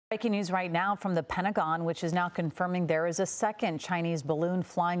Breaking news right now from the Pentagon, which is now confirming there is a second Chinese balloon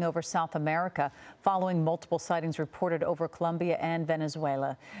flying over South America following multiple sightings reported over Colombia and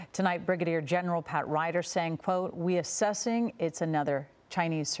Venezuela. Tonight, Brigadier General Pat Ryder saying, quote, "We assessing it's another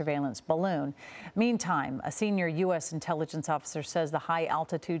Chinese surveillance balloon." Meantime, a senior U.S. intelligence officer says the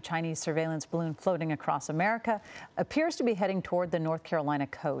high-altitude Chinese surveillance balloon floating across America appears to be heading toward the North Carolina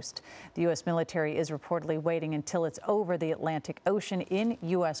coast. The U.S. military is reportedly waiting until it's over the Atlantic Ocean in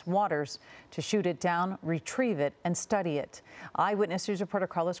U.S. waters to shoot it down, retrieve it, and study it. Eyewitness News reporter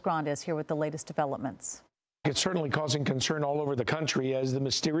Carlos Grande is here with the latest developments. It's certainly causing concern all over the country as the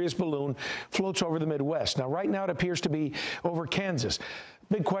mysterious balloon floats over the Midwest. Now, right now, it appears to be over Kansas.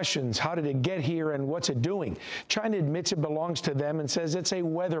 Big questions. How did it get here and what's it doing? China admits it belongs to them and says it's a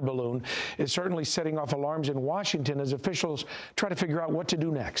weather balloon. It's certainly setting off alarms in Washington as officials try to figure out what to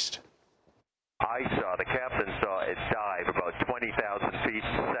do next. The captain saw it dive about 20,000 feet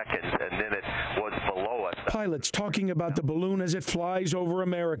a second, and then it was below us. Pilots talking about the balloon as it flies over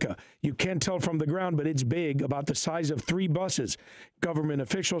America. You can't tell from the ground, but it's big, about the size of 3 buses. Government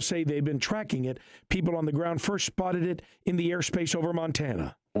officials say they've been tracking it. People on the ground first spotted it in the airspace over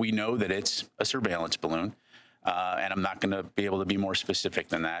Montana. We know that it's a surveillance balloon, and I'm not going to be able to be more specific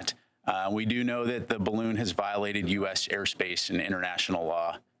than that. We do know that the balloon has violated U.S. airspace and international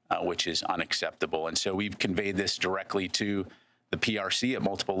law, which is unacceptable. And so we've conveyed this directly to the PRC at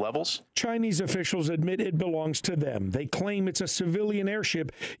multiple levels. Chinese officials admit it belongs to them. They claim it's a civilian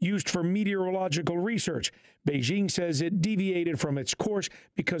airship used for meteorological research. Beijing says it deviated from its course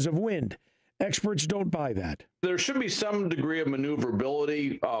because of wind. Experts don't buy that. There should be some degree of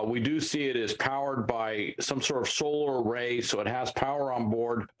maneuverability. We do see it as powered by some sort of solar array, so it has power on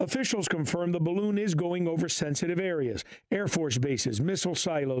board. Officials confirm the balloon is going over sensitive areas, Air Force bases, missile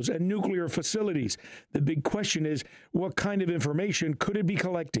silos, and nuclear facilities. The big question is, what kind of information could it be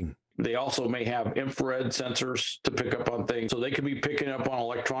collecting? They also may have infrared sensors to pick up on things, so they could be picking up on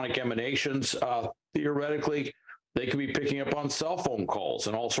electronic emanations, theoretically. They could be picking up on cell phone calls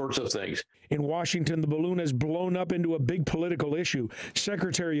and all sorts of things. In Washington, the balloon has blown up into a big political issue.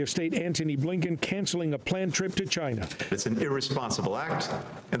 Secretary of State Antony Blinken canceling a planned trip to China. It's an irresponsible act,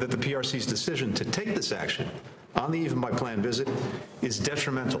 and that the PRC's decision to take this action on the eve of my planned visit is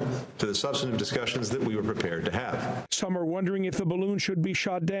detrimental to the substantive discussions that we were prepared to have. Some are wondering if the balloon should be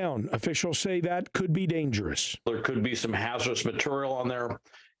shot down. Officials say that could be dangerous. There could be some hazardous material on there.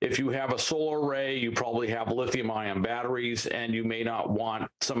 If you have a solar array, you probably have lithium-ion batteries, and you may not want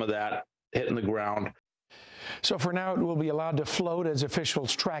some of that hitting the ground. So for now, it will be allowed to float as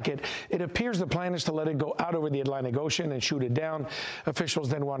officials track it. It appears the plan is to let it go out over the Atlantic Ocean and shoot it down. Officials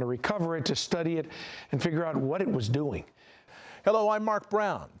then want to recover it, to study it, and figure out what it was doing. Hello, I'm Mark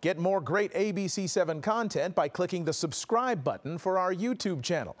Brown. Get more great ABC7 content by clicking the subscribe button for our YouTube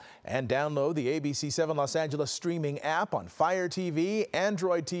channel, and download the ABC7 Los Angeles streaming app on Fire TV,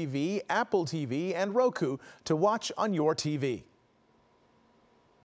 Android TV, Apple TV, and Roku to watch on your TV.